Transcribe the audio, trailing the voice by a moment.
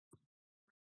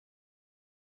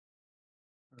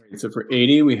All right, so for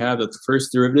 80, we have that the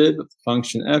first derivative of the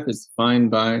function f is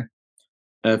defined by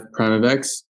f prime of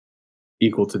x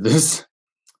equal to this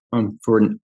for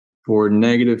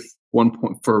negative 1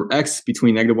 point for x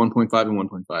between negative 1.5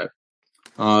 and 1.5.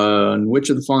 On which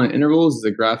of the following intervals is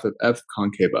the graph of f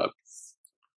concave up?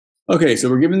 Okay, so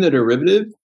we're given the derivative.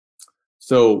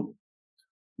 So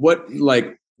what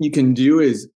you can do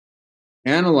is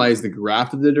analyze the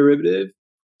graph of the derivative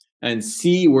and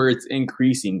see where it's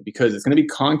increasing, because it's going to be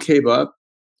concave up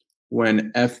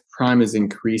when f prime is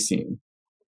increasing.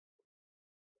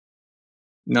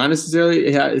 Not necessarily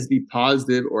it has to be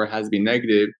positive or it has to be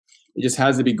negative. It just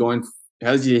has to be going. It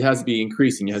has to be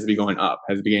increasing. It has to be going up.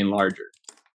 It has to be getting larger.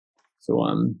 So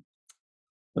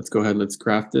let's go ahead. Let's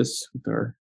graph this with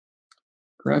our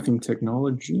graphing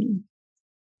technology.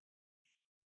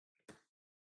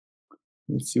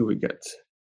 Let's see what we get.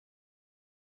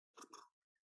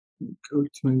 Go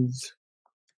to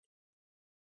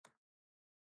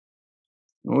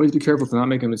always be careful to not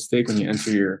make a mistake when you enter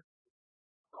your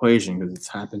equation, because it's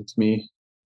happened to me.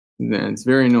 And then it's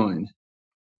very annoying.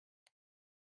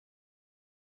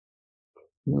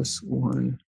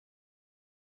 +1.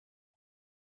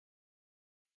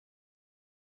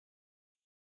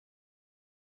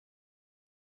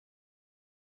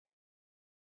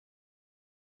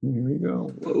 Here we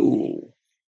go. Whoa.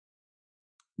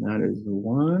 That is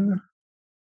one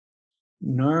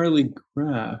gnarly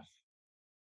graph.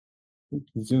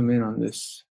 Zoom in on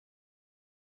this.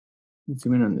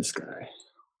 Zoom in on this guy.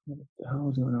 What the hell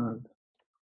is going on?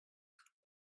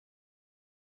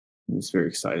 I'm just very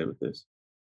excited with this.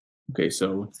 Okay,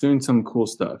 so it's doing some cool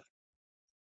stuff.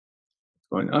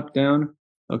 Going up, down.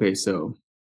 Okay, so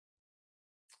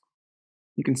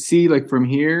you can see like from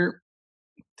here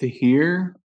to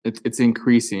here, it's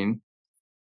increasing.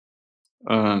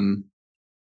 So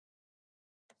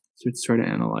let's try to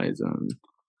analyze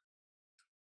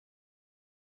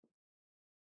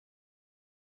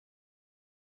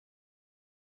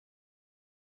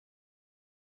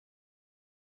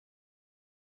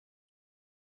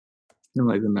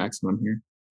analyze the maximum here.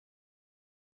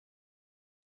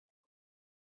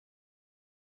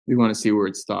 We want to see where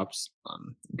it stops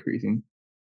increasing.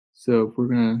 So if we're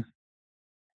gonna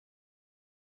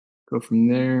go from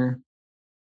there,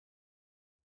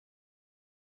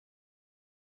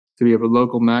 so we have a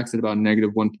local max at about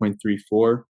negative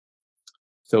 1.34.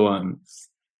 So it's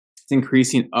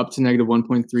increasing up to negative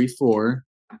 1.34.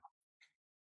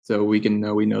 So we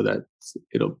know that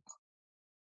it'll.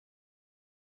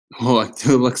 Oh, it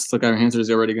looks like our answer is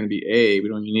already going to be A. We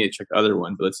don't even need to check the other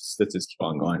one, but let's just keep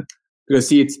on going.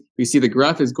 Because we see the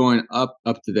graph is going up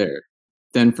to there.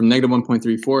 Then from negative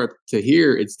 1.34 to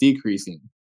here, it's decreasing.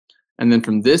 And then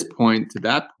from this point to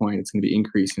that point, it's going to be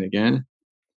increasing again.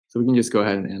 So we can just go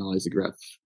ahead and analyze the graph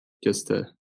just to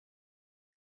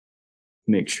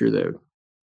make sure that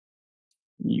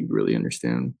you really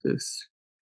understand this.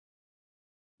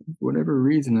 For whatever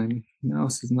reason, my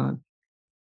mouse is not.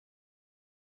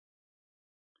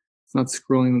 It's not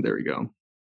scrolling. There we go.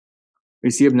 You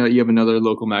see, you have another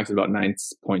local max at about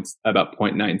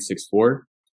 0.964.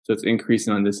 So it's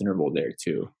increasing on this interval there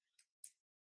too.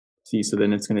 See, so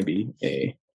then it's going to be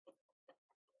A.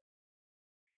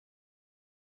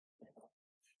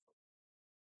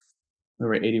 All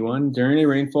right, 81. During a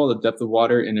rainfall, the depth of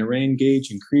water in a rain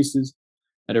gauge increases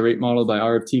at a rate modeled by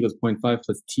R of t equals 0.5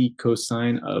 plus t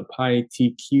cosine of pi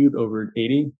t cubed over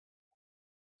 80,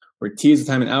 where t is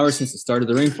the time in hours since the start of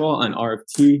the rainfall, and R of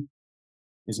t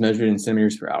is measured in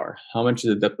centimeters per hour. How much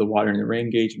does the depth of water in the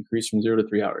rain gauge increase from 0 to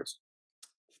 3 hours?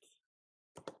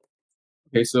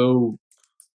 Okay, so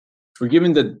we're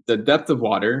given the depth of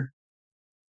water,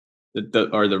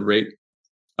 or the rate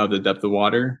of the depth of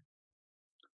water.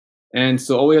 And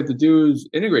so all we have to do is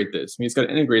integrate this. We just got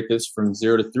to integrate this from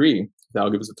 0 to 3. That'll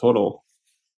give us a total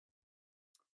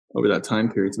over that time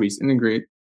period. So we just integrate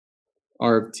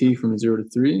R of t from 0 to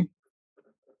 3.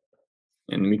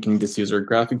 And we can just use our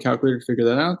graphing calculator to figure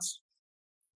that out.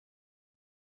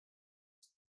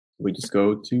 We just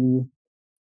go to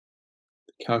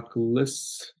the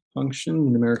calculus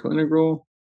function, numerical integral,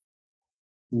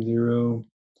 0,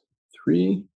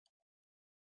 3.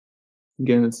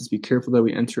 Again, let's just be careful that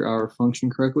we enter our function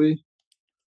correctly.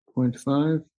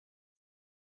 0.5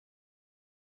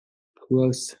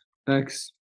 plus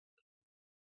x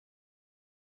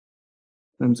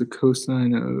times the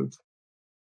cosine of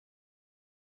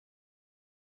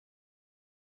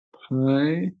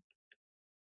pi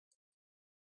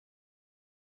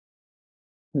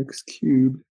x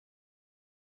cubed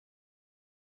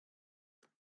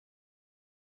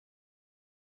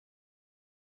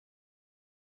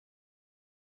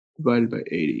divided by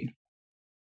 80.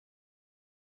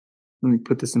 Let me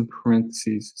put this in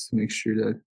parentheses to make sure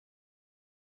that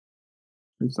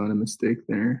there's not a mistake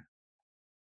there.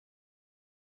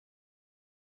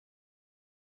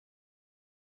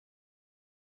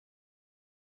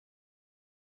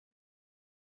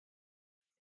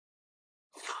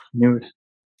 Knew it.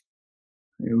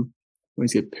 I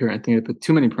always get I think I put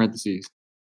too many parentheses.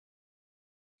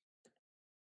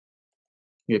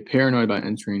 I get paranoid about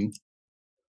entering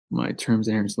my terms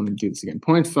in here, so let me do this again.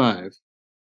 0.5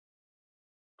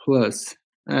 plus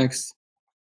x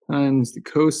times the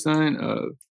cosine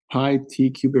of pi t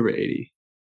cubed over 80.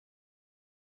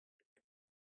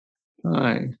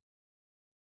 Pi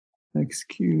x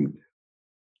cubed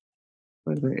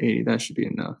divided by 80. That should be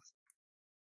enough.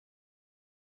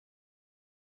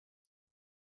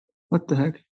 What the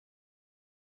heck?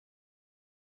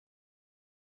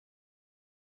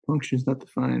 Function is not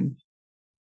defined.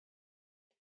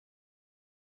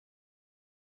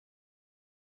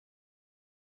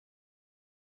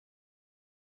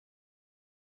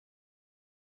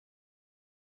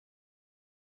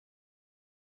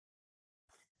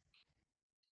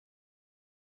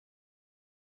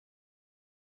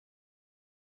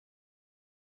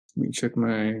 Let me check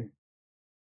my.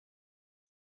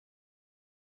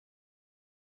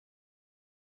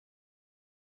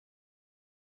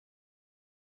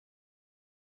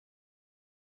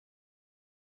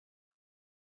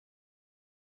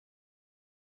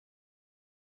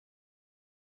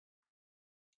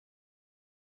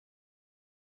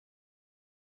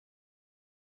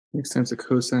 X times the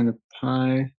cosine of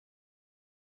pi.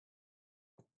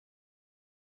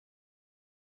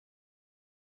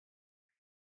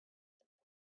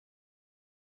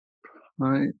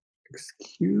 Pi x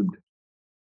cubed.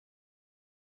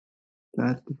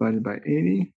 That divided by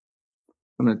 80.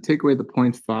 I'm going to take away the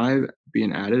 0.5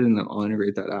 being added, and then I'll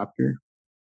integrate that after.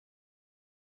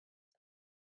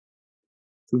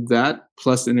 So that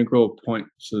plus integral of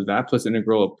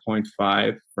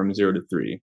 0.5 from 0 to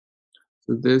 3.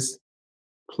 So this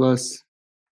plus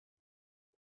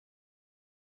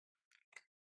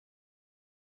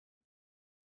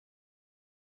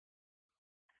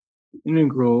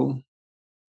integral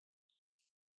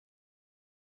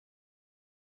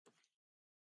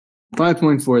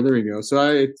 (5.4). There we go.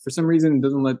 So for some reason, it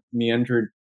doesn't let me enter it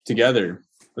together.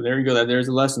 But there we go. There's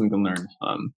a lesson we can learn.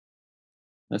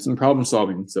 That's some problem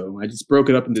solving. So I just broke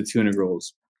it up into two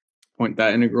integrals.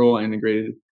 That integral I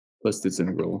integrated plus this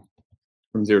integral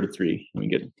from 0 to 3. And we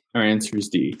get our answer is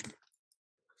D.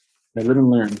 I live and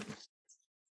learn.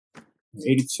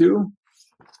 82.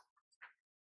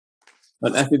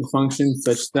 Let f be the function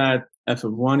such that f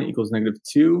of 1 equals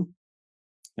 -2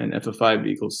 and f of 5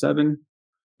 equals 7.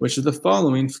 Which of the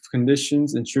following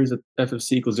conditions ensures that f of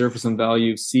c equals 0 for some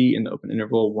value of c in the open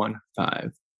interval 1,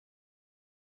 5?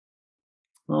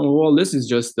 Oh, well, this is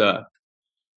just the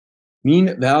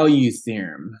mean value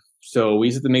theorem. So we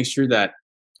just have to make sure that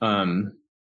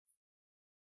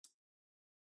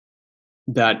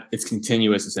that it's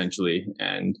continuous essentially,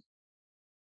 and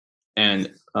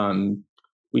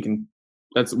we can.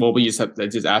 That's what we just have.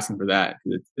 That's just asking for that.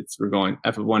 We're going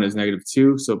f of 1 is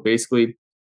 -2. So basically,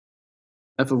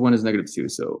 f of 1 is -2.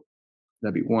 So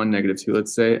that'd be 1, -2.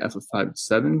 Let's say f of 5 is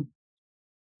 7.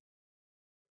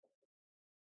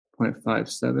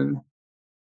 0.57.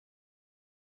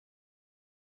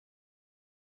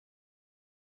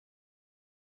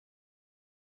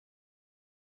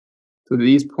 So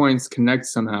these points connect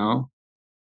somehow.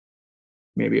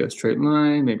 Maybe a straight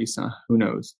line, maybe some, who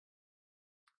knows?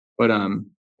 But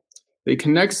they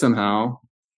connect somehow.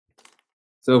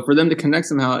 So for them to connect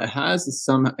somehow, it has to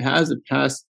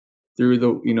pass through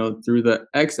the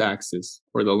x-axis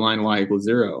or the line y equals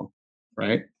 0,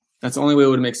 right? That's the only way it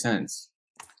would make sense.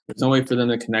 There's no way for them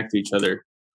to connect to each other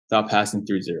without passing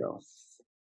through 0.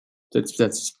 That's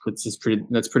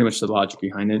pretty much the logic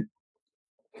behind it.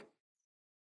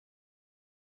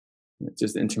 It's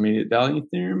just the intermediate value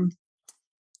theorem.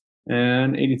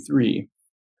 And 83.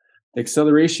 The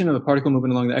acceleration of the particle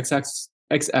moving along the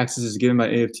x-axis is given by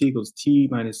a of t equals t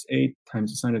minus 8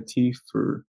 times the sine of t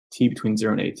for t between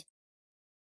 0 and 8.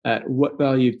 At what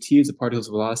value of t is the particle's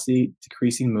velocity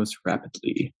decreasing most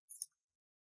rapidly?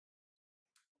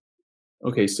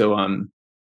 Okay, so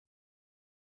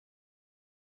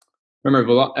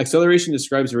remember, acceleration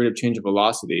describes the rate of change of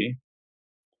velocity.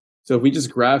 So if we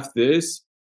just graph this,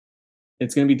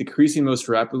 it's going to be decreasing most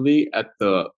rapidly at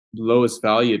the lowest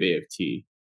value of a of t.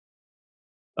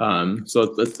 So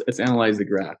let's analyze the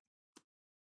graph.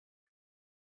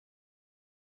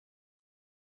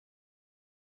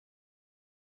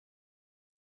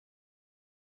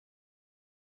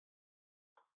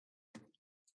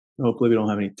 Hopefully we don't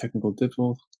have any technical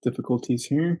difficulties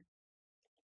here.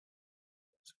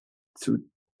 So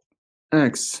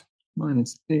x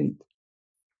minus 8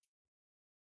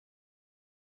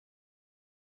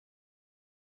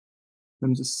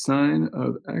 times the sine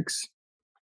of x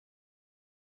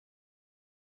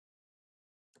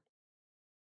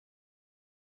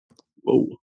whoa.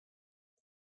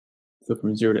 So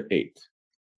from 0 to 8.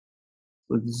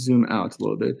 Let's zoom out a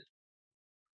little bit.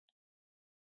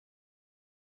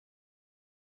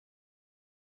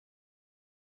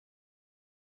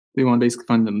 We want to basically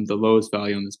find the lowest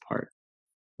value on this part.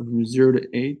 From 0 to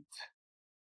 8.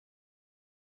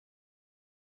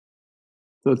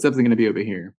 So it's definitely going to be over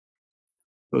here.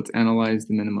 So let's analyze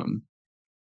the minimum.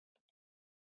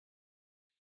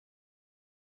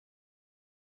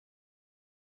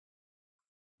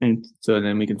 And so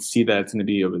then we can see that it's going to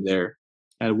be over there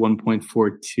at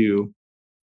 1.42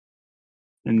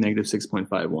 and negative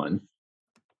 6.51.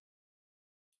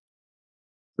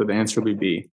 So the answer will be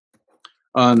B.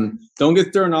 Don't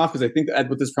get thrown off, because I think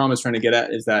what this problem is trying to get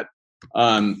at is that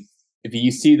if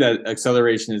you see that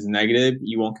acceleration is negative,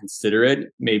 you won't consider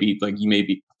it. Maybe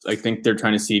I think they're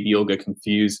trying to see if you'll get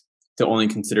confused to only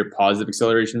consider positive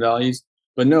acceleration values.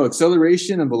 But no,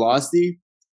 acceleration and velocity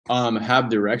have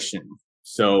direction.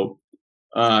 So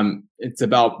it's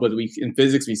about what in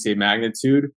physics we say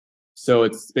magnitude. So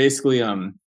it's basically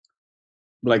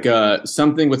like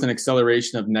something with an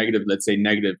acceleration of negative, let's say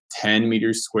negative 10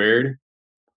 meters squared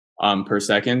per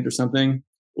second or something,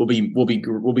 will be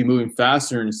moving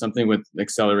faster than something with an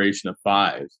acceleration of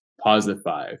 5, positive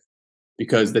 5,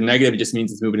 because the negative just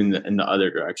means it's moving in the other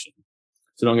direction.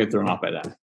 So don't get thrown off by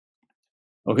that.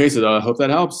 Okay, so I hope that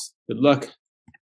helps. Good luck.